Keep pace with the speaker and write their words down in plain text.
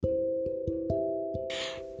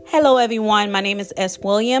Hello, everyone. My name is S.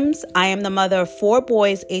 Williams. I am the mother of 4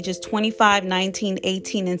 boys, ages 25, 19,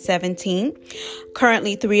 18, and 17.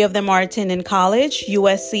 Currently, 3 of them are attending college,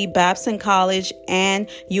 USC, Babson College, and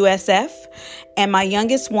USF. And my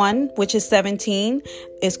youngest one, which is 17,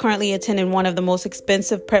 is currently attending one of the most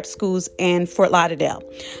expensive prep schools in Fort Lauderdale.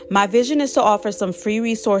 My vision is to offer some free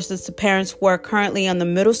resources to parents who are currently on the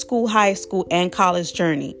middle school, high school, and college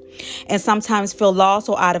journey, and sometimes feel lost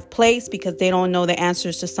or out of place because they don't know the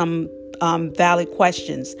answers to some valid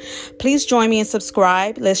questions. Please join me and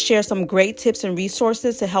subscribe. Let's share some great tips and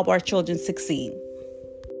resources to help our children succeed.